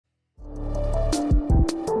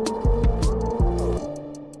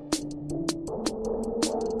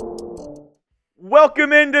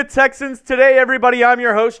Welcome into Texans Today, everybody. I'm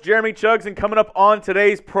your host, Jeremy Chuggs, and coming up on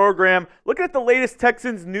today's program, looking at the latest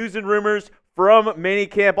Texans news and rumors from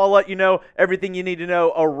minicamp. I'll let you know everything you need to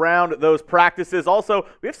know around those practices. Also,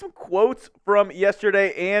 we have some quotes from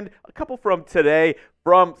yesterday and a couple from today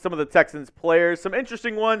from some of the Texans players. Some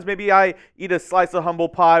interesting ones. Maybe I eat a slice of humble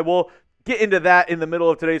pie. We'll get into that in the middle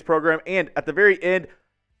of today's program. And at the very end,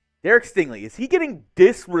 Derek Stingley, is he getting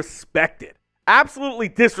disrespected? Absolutely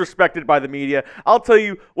disrespected by the media. I'll tell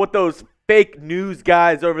you what those fake news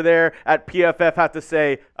guys over there at PFF have to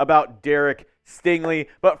say about Derek Stingley.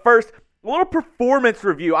 But first, a little performance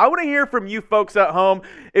review. I want to hear from you folks at home.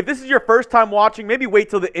 If this is your first time watching, maybe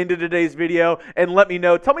wait till the end of today's video and let me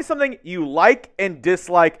know. Tell me something you like and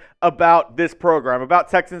dislike about this program, about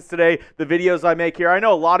Texans Today, the videos I make here. I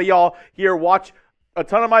know a lot of y'all here watch a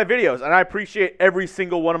ton of my videos, and I appreciate every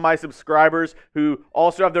single one of my subscribers who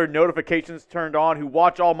also have their notifications turned on, who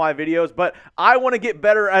watch all my videos, but I want to get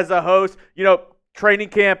better as a host. You know, training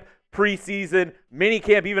camp, preseason,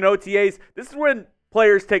 minicamp, even OTAs. This is when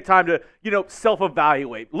players take time to,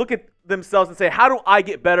 self-evaluate, look at themselves and say, how do I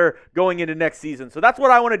get better going into next season? So that's what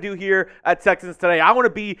I want to do here at Texans Today. I want to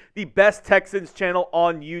be the best Texans channel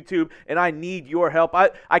on YouTube, and I need your help.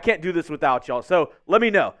 I can't do this without y'all. So let me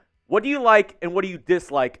know. What do you like and what do you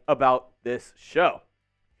dislike about this show?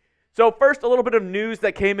 So first, a little bit of news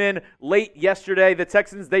that came in late yesterday. The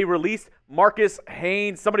Texans, they released Marcus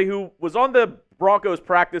Haynes, somebody who was on the Broncos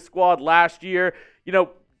practice squad last year.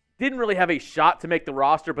 Didn't really have a shot to make the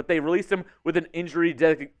roster, but they released him with an injury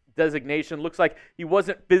designation. Looks like he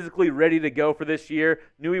wasn't physically ready to go for this year.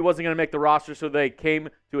 Knew he wasn't going to make the roster, so they came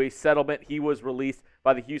to a settlement. He was released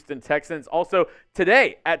by the Houston Texans. Also,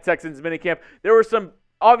 today at Texans Minicamp, there were some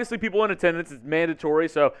obviously people in attendance. Is mandatory,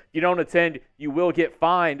 so if you don't attend, you will get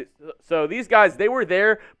fined. So these guys, they were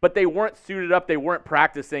there, but they weren't suited up. They weren't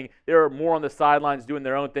practicing. They were more on the sidelines doing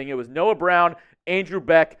their own thing. It was Noah Brown, Andrew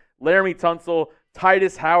Beck, Laramie Tunsil,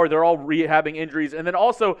 Titus Howard. They're all rehabbing injuries. And then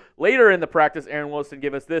also later in the practice, Aaron Wilson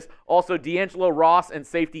gave us this. Also, D'Angelo Ross and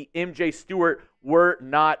safety MJ Stewart were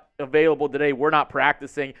not available today. We're not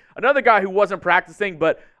practicing. Another guy who wasn't practicing,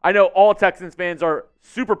 but I know all Texans fans are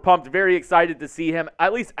super pumped, very excited to see him,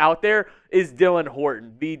 at least out there, is Dylan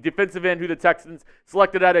Horton, the defensive end who the Texans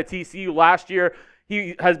selected out of TCU last year.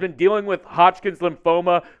 He has been dealing with Hodgkin's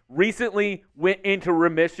lymphoma, recently went into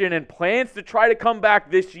remission and plans to try to come back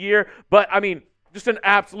this year. But, just an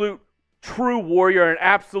absolute true warrior, an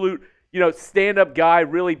absolute, stand-up guy,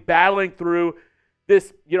 really battling through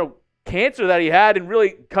this, cancer that he had and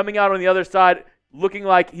really coming out on the other side looking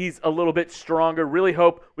like he's a little bit stronger. Really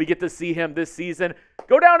hope we get to see him this season.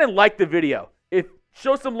 Go down and like the video.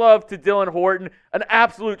 Show some love to Dylan Horton, an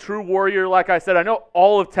absolute true warrior. Like I said, I know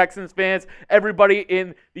all of Texans fans, everybody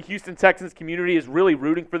in the Houston Texans community is really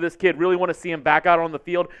rooting for this kid, really want to see him back out on the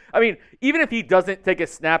field. Even if he doesn't take a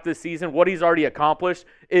snap this season, what he's already accomplished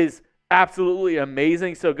is absolutely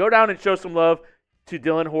amazing. So go down and show some love to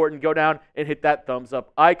Dylan Horton. Go down and hit that thumbs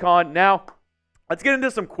up icon. Now, let's get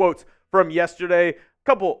into some quotes from yesterday, a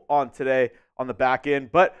couple on today on the back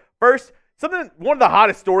end. But first, one of the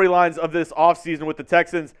hottest storylines of this offseason with the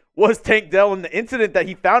Texans was Tank Dell and the incident that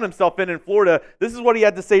he found himself in Florida. This is what he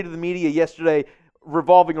had to say to the media yesterday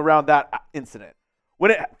revolving around that incident.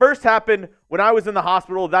 When it first happened, when I was in the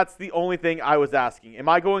hospital, that's the only thing I was asking. Am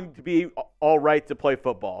I going to be all right to play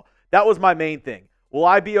football? That was my main thing. Will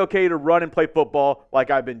I be okay to run and play football like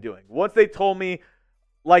I've been doing? Once they told me,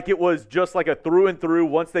 like it was just like a through and through,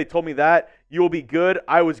 once they told me that, you'll be good,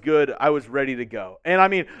 I was good. I was ready to go.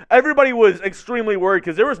 And everybody was extremely worried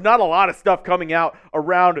because there was not a lot of stuff coming out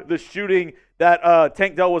around the shooting that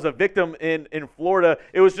Tank Dell was a victim in Florida.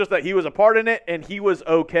 It was just that he was a part in it and he was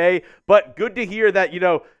okay. But good to hear that,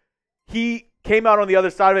 he came out on the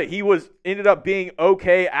other side of it. He ended up being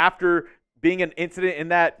okay after being an incident in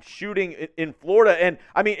that shooting in Florida. And,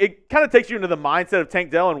 it kind of takes you into the mindset of Tank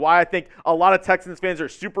Dell and why I think a lot of Texans fans are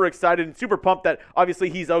super excited and super pumped that obviously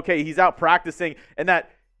he's okay, he's out practicing, and that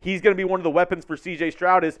he's going to be one of the weapons for C.J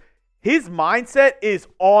Stroud. Is his mindset is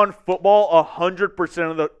on football 100%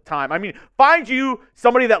 of the time. Find you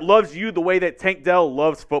somebody that loves you the way that Tank Dell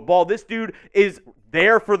loves football. This dude is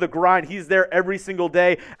there for the grind. He's there every single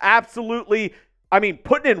day. Absolutely,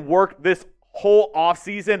 putting in work this whole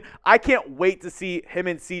offseason. I can't wait to see him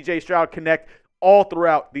and C.J Stroud connect all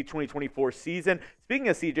throughout the 2024 season. Speaking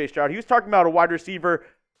of C.J Stroud, he was talking about a wide receiver,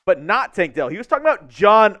 but not Tank Dell. He was talking about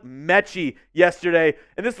John Metchie yesterday,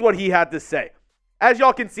 and this is what he had to say. As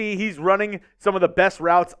y'all can see, he's running some of the best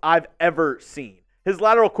routes I've ever seen. His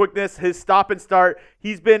lateral quickness, his stop and start,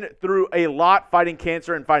 he's been through a lot fighting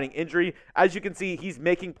cancer and fighting injury. As you can see, he's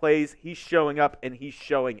making plays, he's showing up, and he's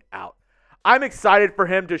showing out. I'm excited for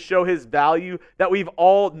him to show his value that we've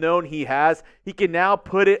all known he has. He can now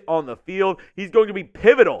put it on the field. He's going to be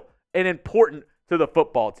pivotal and important to the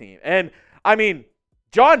football team. And, I mean,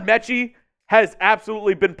 John Metchie has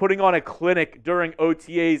absolutely been putting on a clinic during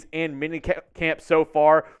OTAs and minicamp so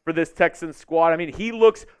far for this Texans squad. I mean, he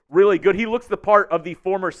looks really good. He looks the part of the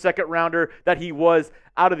former second-rounder that he was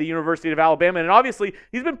out of the University of Alabama. And obviously,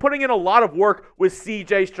 he's been putting in a lot of work with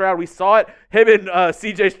C.J. Stroud. We saw it, him and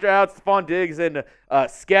C.J. Stroud, Stephon Diggs, and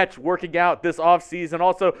Sketch working out this offseason.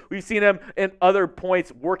 Also, we've seen him in other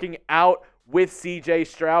points working out with C.J.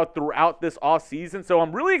 Stroud throughout this offseason. So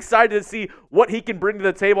I'm really excited to see what he can bring to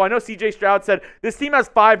the table. I know C.J. Stroud said this team has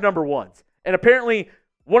 5 number ones. And apparently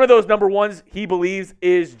one of those number ones he believes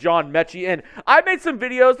is John Metchie. And I made some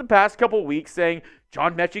videos the past couple of weeks saying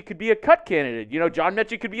John Metchie could be a cut candidate. You know, John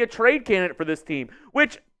Metchie could be a trade candidate for this team,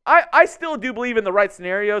 which I still do believe in the right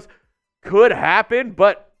scenarios could happen.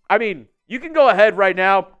 But, I mean, you can go ahead right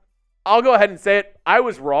now. I'll go ahead and say it. I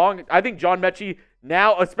was wrong. I think John Metchie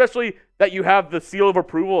now, especially that you have the seal of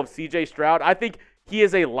approval of C.J. Stroud, I think he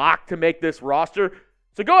is a lock to make this roster.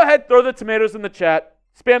 So go ahead, throw the tomatoes in the chat.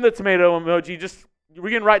 Spam the tomato emoji. Just,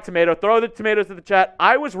 we can write tomato. Throw the tomatoes in the chat.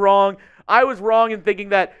 I was wrong. I was wrong in thinking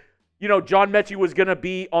that, you know, John Metchie was going to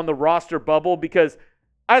be on the roster bubble because,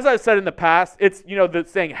 as I've said in the past, it's, you know, the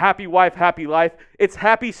saying happy wife, happy life. It's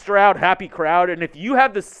happy Stroud, happy crowd. And if you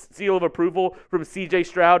have the seal of approval from C.J.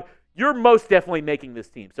 Stroud, you're most definitely making this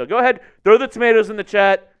team. So go ahead, throw the tomatoes in the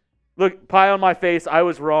chat. Look, pie on my face. I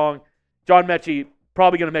was wrong. John Metchie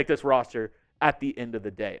probably going to make this roster at the end of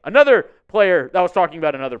the day. Another player that was talking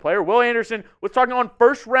about another player, Will Anderson, was talking on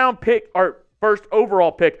first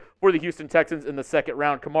overall pick for the Houston Texans in the second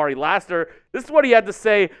round, Kamari Lassiter. This is what he had to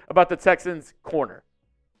say about the Texans corner.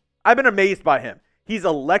 I've been amazed by him. He's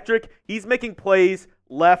electric. He's making plays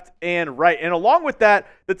left and right. And along with that,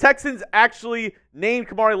 the Texans actually named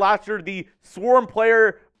Kamari Lassiter the Swarm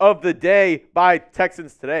Player of the Day by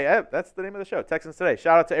Texans Today. That's the name of the show, Texans Today.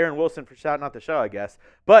 Shout out to Aaron Wilson for shouting out the show, I guess.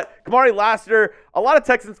 But Kamari Lassiter, a lot of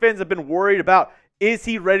Texans fans have been worried about, is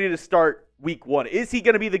he ready to start week 1? Is he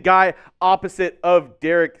going to be the guy opposite of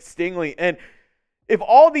Derek Stingley? And if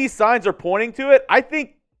all these signs are pointing to it, I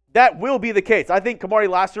think that will be the case. I think Kamari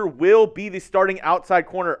Lassiter will be the starting outside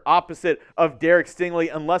corner opposite of Derek Stingley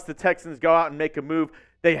unless the Texans go out and make a move.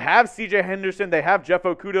 They have C.J. Henderson. They have Jeff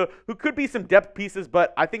Okudah, who could be some depth pieces,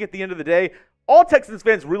 but I think at the end of the day, all Texans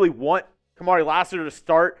fans really want Kamari Lassiter to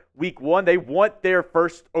start week 1. They want their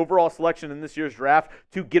first overall selection in this year's draft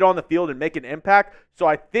to get on the field and make an impact. So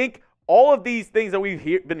I think all of these things that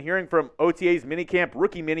we've been hearing from OTA's minicamp,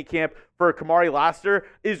 rookie minicamp for Kamari Lassiter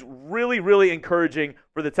is really, really encouraging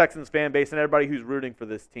for the Texans fan base and everybody who's rooting for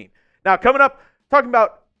this team. Now, coming up, talking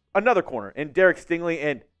about another corner and Derek Stingley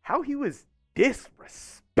and how he was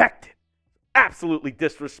disrespected. Absolutely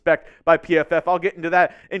disrespect by PFF. I'll get into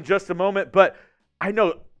that in just a moment, but I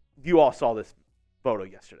know you all saw this photo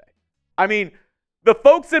yesterday. I mean, the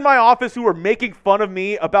folks in my office who were making fun of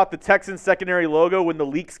me about the Texans secondary logo when the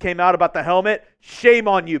leaks came out about the helmet, shame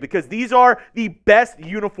on you, because these are the best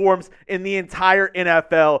uniforms in the entire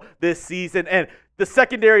NFL this season. And the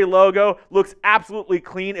secondary logo looks absolutely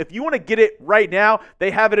clean. If you want to get it right now,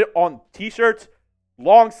 they have it on t-shirts,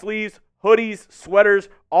 long sleeves, hoodies, sweaters,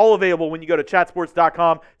 all available when you go to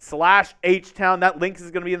chatsports.com/Htown. That link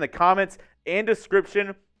is going to be in the comments and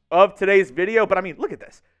description of today's video. But I mean, look at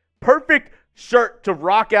this. Perfect shirt to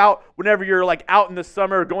rock out whenever you're like out in the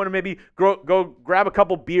summer, going to maybe go grab a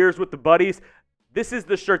couple beers with the buddies. This is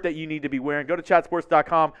the shirt that you need to be wearing. Go to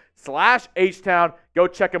chatsports.com/Htown. Go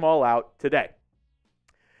check them all out today.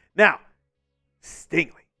 Now,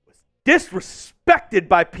 Stingley was disrespected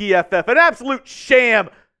by PFF. An absolute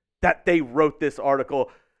sham that they wrote this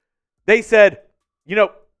article. They said, you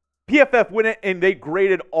know, PFF went in and they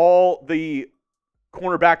graded all the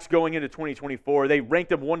cornerbacks going into 2024. They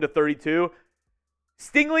ranked them 1 to 32.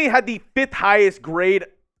 Stingley had the 5th highest grade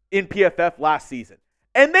in PFF last season,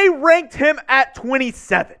 and they ranked him at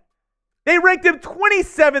 27. They ranked him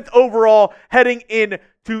 27th overall heading into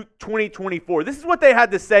 2024. This is what they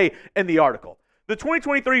had to say in the article. The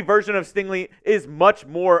 2023 version of Stingley is much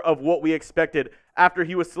more of what we expected after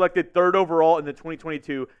he was selected 3rd overall in the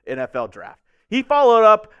 2022 NFL Draft. He followed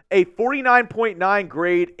up a 49.9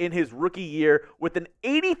 grade in his rookie year with an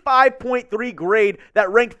 85.3 grade that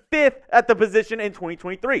ranked 5th at the position in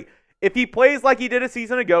 2023. If he plays like he did a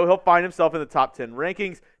season ago, he'll find himself in the top 10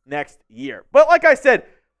 rankings next year. But like I said,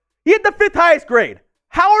 he had the 5th highest grade.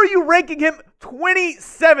 How are you ranking him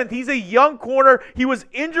 27th? He's a young corner. He was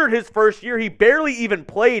injured his first year. He barely even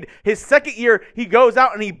played. His second year, he goes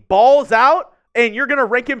out and he balls out. and you're going to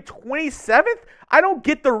rank him 27th? I don't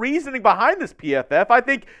get the reasoning behind this, PFF. I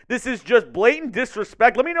think this is just blatant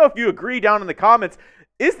disrespect. Let me know if you agree down in the comments.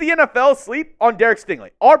 Is the NFL asleep on Derek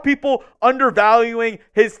Stingley? Are people undervaluing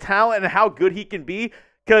his talent and how good he can be?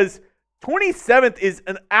 Because 27th is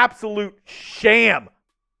an absolute sham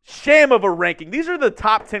of a ranking. These are the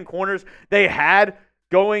top 10 corners they had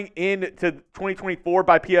going into 2024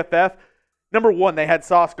 by PFF. Number 1, they had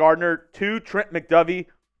Sauce Gardner. 2, Trent McDuffie.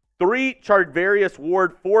 3, Charvarius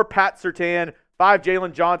Ward. 4, Pat Surtain. 5,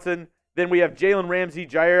 Jalen Johnson. Then we have Jalen Ramsey,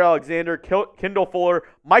 Jair Alexander, Kendall Fuller,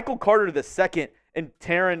 Michael Carter II, and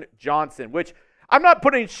Taron Johnson, which I'm not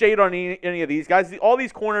putting shade on any of these guys. All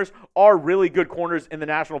these corners are really good corners in the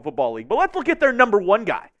National Football League. But let's look at their number 1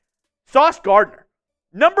 guy, Sauce Gardner.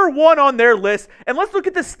 Number 1 on their list, and let's look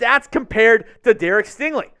at the stats compared to Derek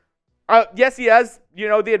Stingley. Yes, he has,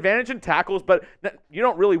 the advantage in tackles, but you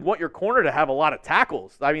don't really want your corner to have a lot of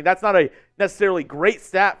tackles. I mean, that's not a necessarily great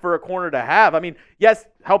stat for a corner to have. I mean, yes,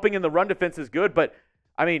 helping in the run defense is good, but,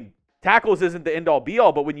 I mean, tackles isn't the end-all,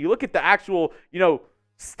 be-all. But when you look at the actual,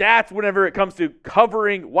 stats whenever it comes to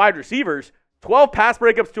covering wide receivers, 12 pass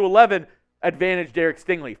breakups to 11, advantage Derek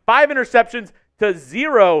Stingley. 5 interceptions to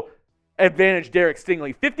 0, advantage Derek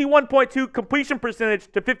Stingley. 51.2 completion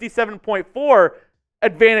percentage to 57.4,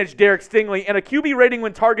 advantage Derek Stingley. And a QB rating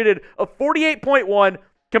when targeted of 48.1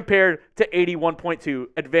 compared to 81.2,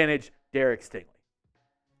 advantage Derek Stingley.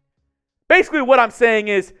 Basically what I'm saying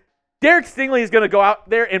is Derek Stingley is going to go out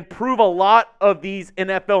there and prove a lot of these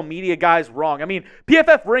NFL media guys wrong. I mean,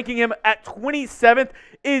 PFF ranking him at 27th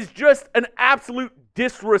is just an absolute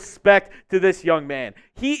disrespect to this young man.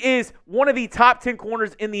 He is one of the top 10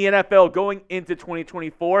 corners in the NFL going into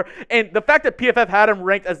 2024. And the fact that PFF had him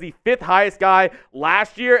ranked as the 5th highest guy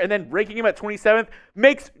last year and then ranking him at 27th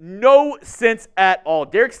makes no sense at all.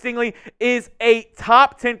 Derek Stingley is a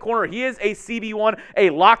top 10 corner. He is a CB1, a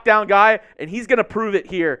lockdown guy, and he's going to prove it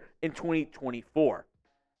here in 2024.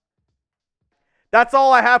 That's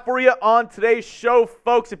all I have for you on today's show,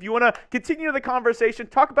 folks. If you want to continue the conversation,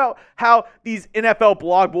 talk about how these NFL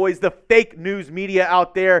blog boys, the fake news media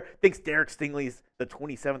out there, thinks Derek Stingley's the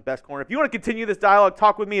 27th best corner. If you want to continue this dialogue,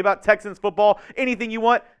 talk with me about Texans football, anything you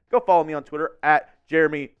want, go follow me on Twitter at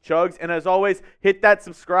Jeremy Chuggs. And as always, hit that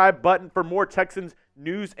subscribe button for more Texans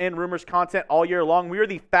news and rumors content all year long. We are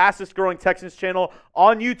the fastest growing Texans channel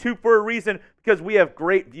on YouTube for a reason, because we have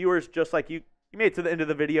great viewers just like you. You made it to the end of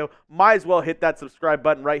the video, might as well hit that subscribe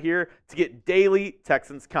button right here to get daily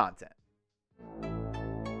Texans content.